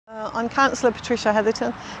I'm Councillor Patricia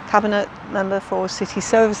Hetherton, Cabinet Member for City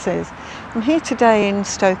Services. I'm here today in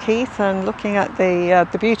Stoke Heath and looking at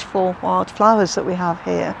the beautiful wildflowers that we have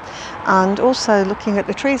here, and also looking at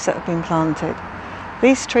the trees that have been planted.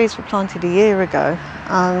 These trees were planted a year ago,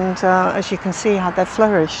 and as you can see how they've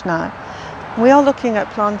flourished now. We are looking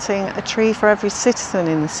at planting a tree for every citizen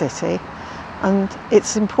in the city, and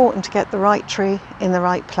it's important to get the right tree in the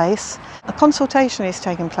right place. A consultation is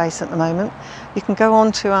taking place at the moment. You can go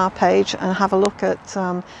onto our page and have a look at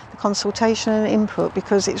the consultation and input,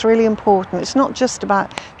 because it's really important. It's not just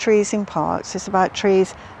about trees in parks, it's about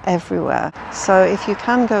trees everywhere. So if you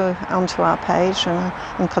can go onto our page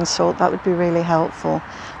and consult, that would be really helpful.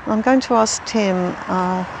 I'm going to ask Tim,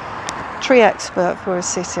 tree expert for a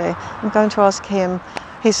city, I'm going to ask him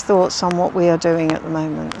his thoughts on what we are doing at the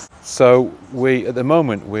moment. So at the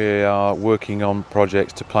moment we are working on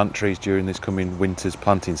projects to plant trees during this coming winter's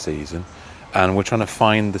planting season, and we're trying to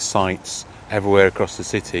find the sites everywhere across the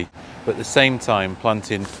city, but at the same time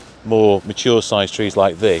planting more mature sized trees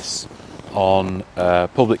like this on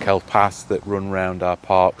public health paths that run around our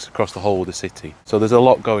parks across the whole of the city. So there's a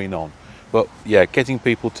lot going on, but yeah, getting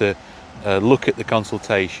people to look at the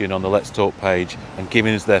consultation on the Let's Talk page and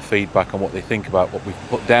giving us their feedback on what they think about what we've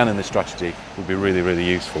put down in the strategy would be really, really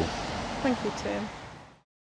useful. Thank you, Tim.